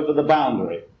what's over the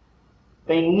boundary.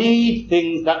 They need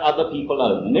things that other people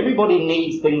own, and everybody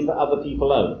needs things that other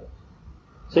people own.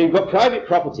 So you've got private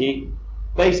property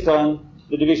based on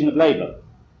the division of labour,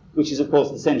 which is, of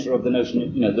course, the centre of the notion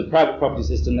of, you know, the private property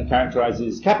system that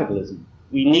characterises capitalism.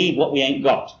 We need what we ain't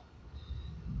got.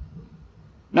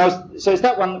 Now, so it's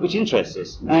that one which interests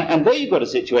us. And there you've got a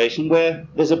situation where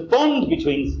there's a bond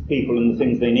between people and the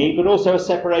things they need, but also a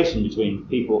separation between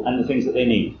people and the things that they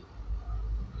need.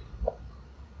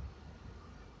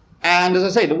 And as I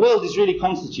say, the world is really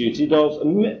constituted of,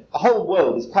 the whole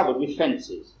world is covered with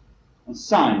fences and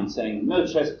signs saying no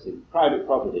trespassing, private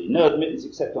property, no admittance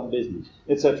except on business,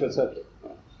 etc., etc.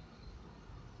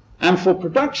 And for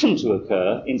production to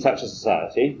occur in such a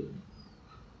society,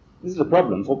 this is the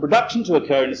problem, for production to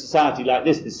occur in a society like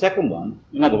this, the second one,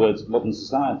 in other words, modern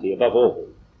society above all,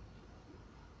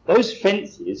 those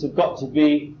fences have got to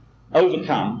be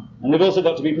overcome, and they've also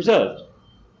got to be preserved.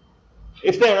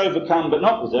 If they're overcome but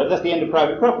not preserved, that's the end of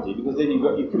private property, because then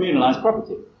you've communalised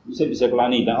property. You simply say, well, I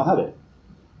need that, I'll have it.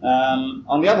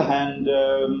 On the other hand,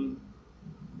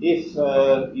 if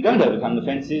you don't overcome the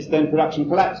fences, then production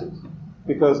collapses,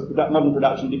 because modern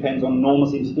production depends on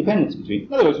enormous interdependence between.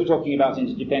 In other words, we're talking about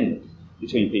interdependence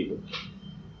between people.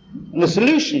 And the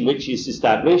solution which is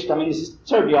established, I mean, this is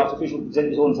terribly artificial to present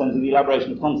this all in terms of the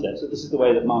elaboration of concepts, but this is the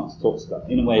way that Marx talks about,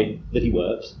 in a way that he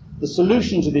works. The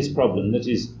solution to this problem that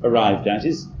is arrived at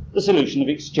is the solution of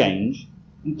exchange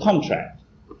and contract.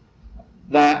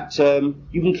 That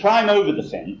you can climb over the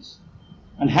fence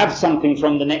and have something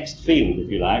from the next field, if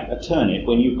you like, a turnip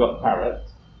when you've got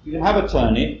carrots. You can have a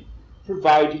turnip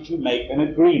provided you make an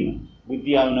agreement with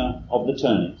the owner of the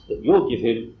turnips that you'll give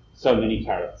him so many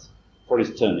carrots for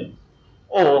his turnips,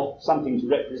 or something to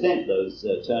represent those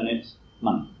turnips,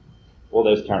 money, or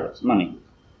those carrots, money.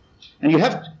 And you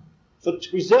have to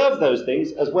preserve those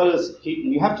things as well as keep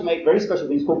them, you have to make very special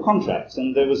things called contracts,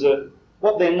 and there was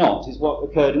what they're not is what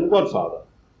occurred in The Godfather.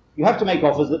 You have to make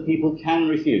offers that people can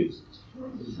refuse.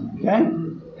 Okay?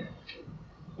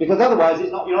 Because otherwise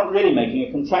you're not really making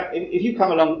a contract. If you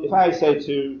come along, if I say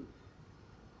to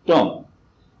Ron,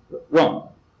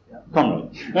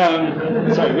 Conrad,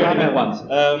 sorry, we haven't met once,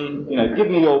 give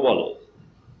me your wallet.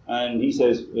 And he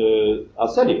says, I'll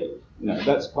sell you it.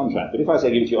 That's a contract. But if I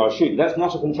say give it to you, I'll shoot you. That's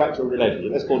not a contractual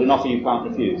relationship. That's called an offer you can't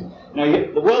refuse. Now,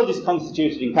 the world is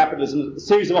constituted in capitalism as a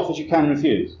series of offers you can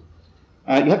refuse.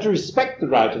 You have to respect the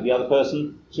right of the other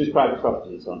person to his private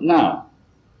property and so on. Now,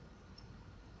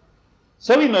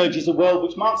 so emerges a world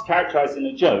which Marx characterized in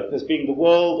a joke as being the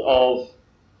world of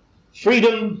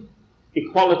freedom,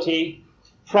 equality,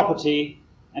 property,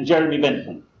 and Jeremy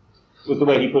Bentham, was the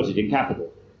way he put it in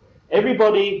Capital.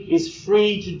 Everybody is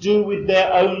free to do with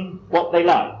their own what they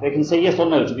like. They can say yes or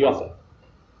no to the offer.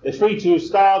 They're free to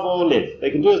starve or live. They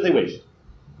can do as they wish.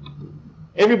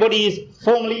 Everybody is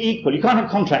formally equal. You can't have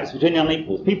contracts between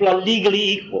unequals. People are legally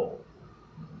equal.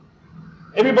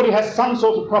 Everybody has some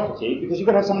sort of property because you've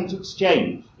got to have something to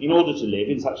exchange in order to live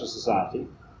in such a society.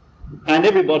 And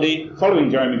everybody, following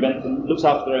Jeremy Bentham, looks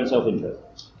after their own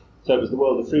self-interest. So it was the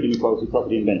world of freedom, equality,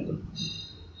 property, and Bentham.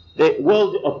 The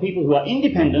world of people who are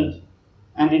independent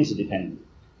and interdependent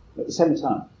at the same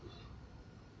time.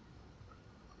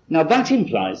 Now that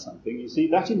implies something, you see,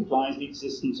 that implies the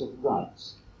existence of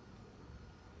rights.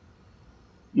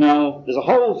 Now, there's a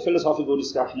whole philosophical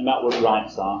discussion about what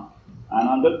rights are, and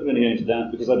I'm not going to go into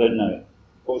that because I don't know it.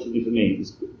 Fortunately for me,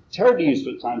 it's terribly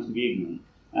useful at times to be ignorant.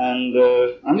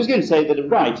 And I'm just going to say that a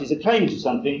right is a claim to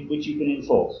something which you can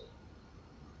enforce.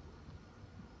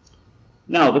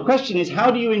 Now, the question is,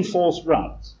 how do you enforce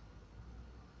rights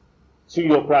to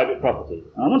your private property?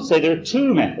 And I want to say there are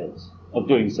two methods of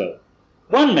doing so.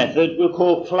 One method we'll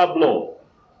call club law.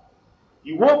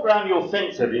 You walk around your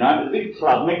fence every night with a big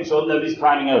club, making sure nobody's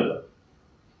climbing over.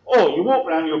 Or you walk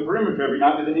around your perimeter every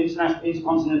night with an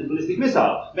intercontinental ballistic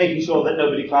missile, making sure that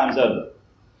nobody climbs over.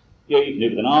 You can do it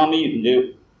with an army, you can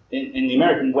do in the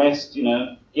American West,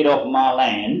 get off my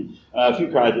land. A few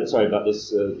cried, sorry about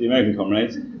this, the American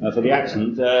comrades, for the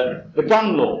accent. The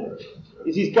gun law.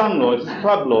 It is gun law, it is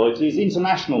club law, it is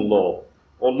international law,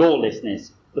 or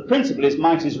lawlessness. The principle is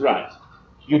might is right.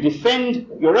 You defend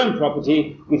your own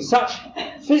property with such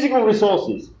physical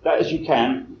resources that as you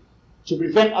can to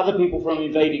prevent other people from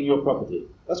invading your property.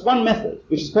 That's one method,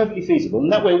 which is perfectly feasible.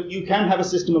 And that way you can have a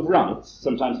system of rights,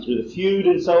 sometimes through the feud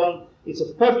and so on. It's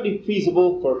a perfectly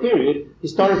feasible, for a period,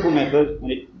 historical method,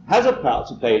 and it has a part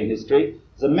to play in history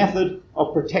as a method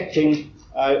of protecting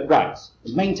rights,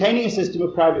 of maintaining a system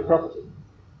of private property.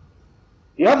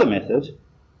 The other method,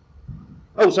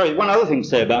 one other thing to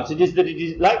say about it is that it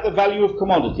is like the value of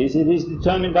commodities, it is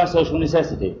determined by social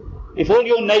necessity. If all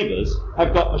your neighbours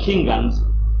have got machine guns,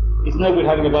 it's no good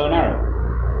having a bow and arrow.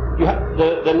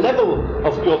 The level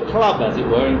of your club, as it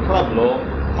were, in club law,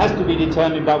 has to be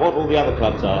determined by what all the other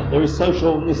clubs are. There is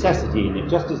social necessity in it,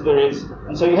 just as there is,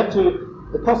 and so you have to,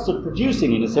 the costs of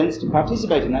producing, in a sense, to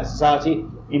participate in that society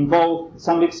involve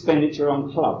some expenditure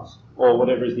on clubs, or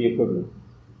whatever is the equivalent.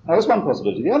 Now that's one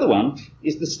possibility. The other one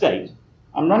is the state.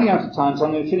 I'm running out of time, so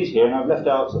I'm going to finish here, and I've left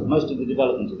out most of the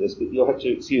development of this, but you'll have to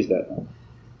excuse that now.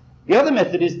 The other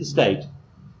method is the state.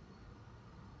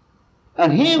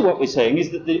 And here what we're saying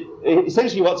is that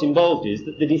essentially what's involved is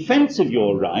that the defence of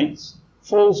your rights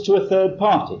falls to a third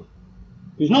party,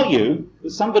 who's not you,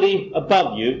 but somebody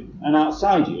above you and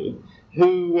outside you,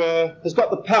 who has got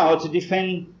the power to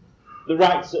defend the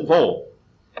rights of all.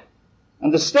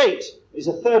 And the state is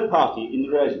a third party in the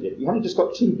relationship. You haven't just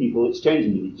got two people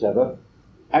exchanging with each other.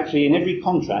 Actually, in every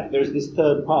contract, there is this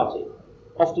third party,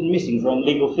 often missing from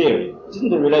legal theory. It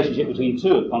isn't a relationship between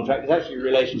two of contract, it's actually a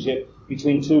relationship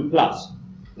between two plus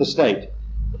the state.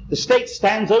 The state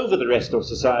stands over the rest of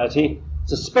society.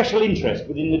 It's a special interest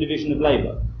within the division of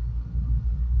labour.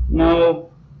 Now,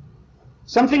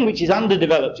 something which is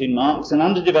underdeveloped in Marx and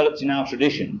underdeveloped in our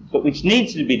tradition, but which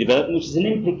needs to be developed, and which is an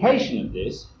implication of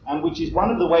this, and which is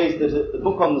one of the ways that the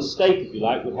book on the state, if you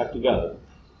like, would have to go,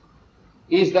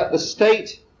 is that the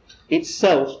state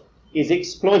itself is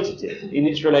exploitative in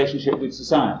its relationship with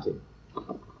society.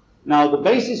 Now, the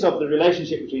basis of the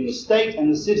relationship between the state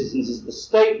and the citizens is the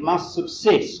state must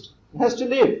subsist. It has to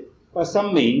live by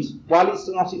some means, while it's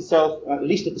not itself, at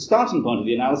least at the starting point of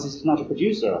the analysis, it's not a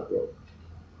producer after all.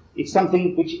 It's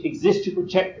something which exists to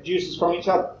protect producers from each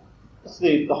other. That's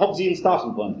the Hobbesian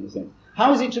starting point, in a sense.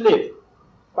 How is it to live?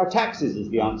 By taxes is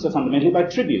the answer, fundamentally by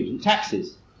tribute and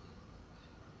taxes.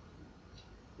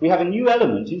 We have a new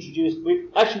element introduced. We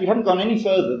haven't gone any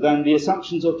further than the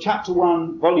assumptions of Chapter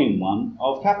 1, Volume 1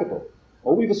 of Capital.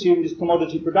 All we've assumed is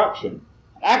commodity production.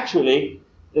 Actually,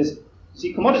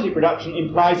 commodity production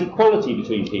implies equality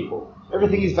between people.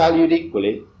 Everything is valued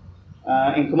equally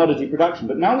in commodity production.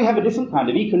 But now we have a different kind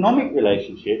of economic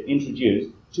relationship introduced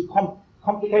to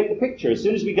complicate the picture. As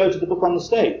soon as we go to the book on the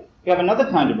state, we have another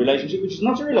kind of relationship which is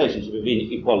not a relationship of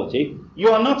equality. You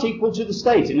are not equal to the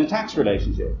state in a tax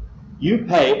relationship. You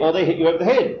pay or they hit you over the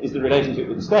head, is the relationship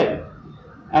with the state.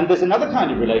 And there's another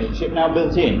kind of relationship now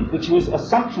built in, which whose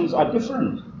assumptions are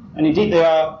different. And indeed they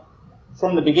are,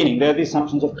 from the beginning, they're the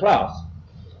assumptions of class.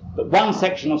 That one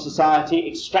section of society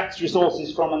extracts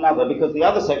resources from another because the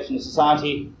other section of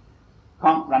society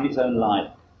can't run its own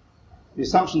life. The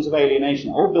assumptions of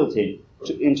alienation are all built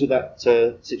into that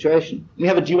situation. We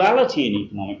have a duality in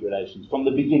economic relations from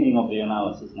the beginning of the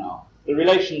analysis now. The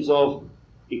relations of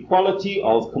equality,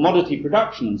 of commodity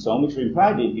production and so on, which are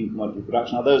implied in commodity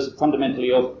production, are those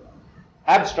fundamentally of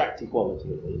abstract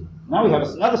equality at least. Now we have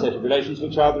another set of relations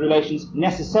which are the relations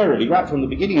necessarily, right from the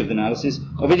beginning of the analysis,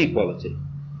 of inequality.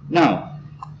 Now,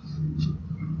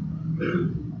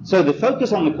 so the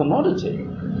focus on the commodity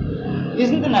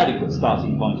isn't an adequate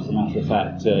starting point, as a matter of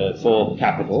fact, for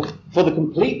capital. For the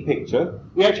complete picture,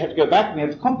 we actually have to go back and we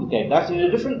have to complicate that in a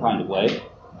different kind of way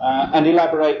and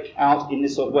elaborate out in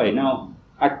this sort of way. Now,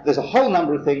 there's a whole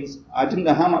number of things, I didn't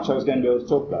know how much I was going to be able to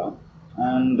talk about,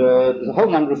 and there's a whole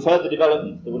number of further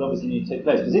developments that would obviously need to take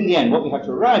place, because in the end what we have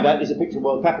to arrive at is a picture of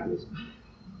world capitalism,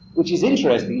 which is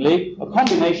interestingly a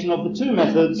combination of the two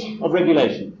methods of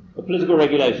regulation, of political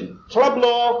regulation, club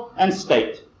law and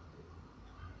state.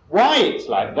 Why it's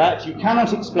like that, you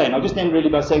cannot explain. I'll just end really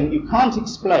by saying that you can't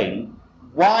explain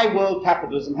why world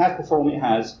capitalism has the form it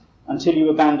has until you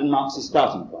abandon Marx's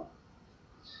starting point.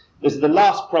 This is the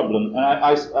last problem, and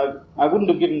I wouldn't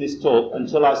have given this talk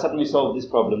until I suddenly solved this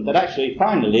problem, that actually,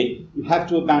 finally, you have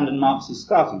to abandon Marx's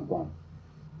starting point.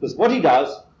 Because what he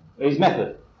does, his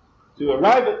method, to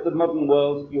arrive at the modern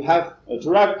world, you have, to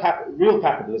arrive at real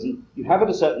capitalism, you have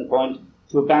at a certain point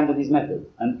to abandon his method,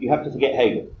 and you have to forget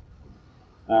Hegel.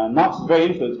 Marx was very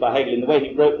influenced by Hegel in the way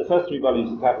he wrote the first 3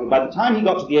 volumes of Capital. By the time he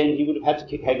got to the end, he would have had to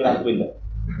kick Hegel out the window.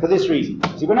 For this reason.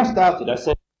 See, when I started, I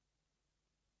said,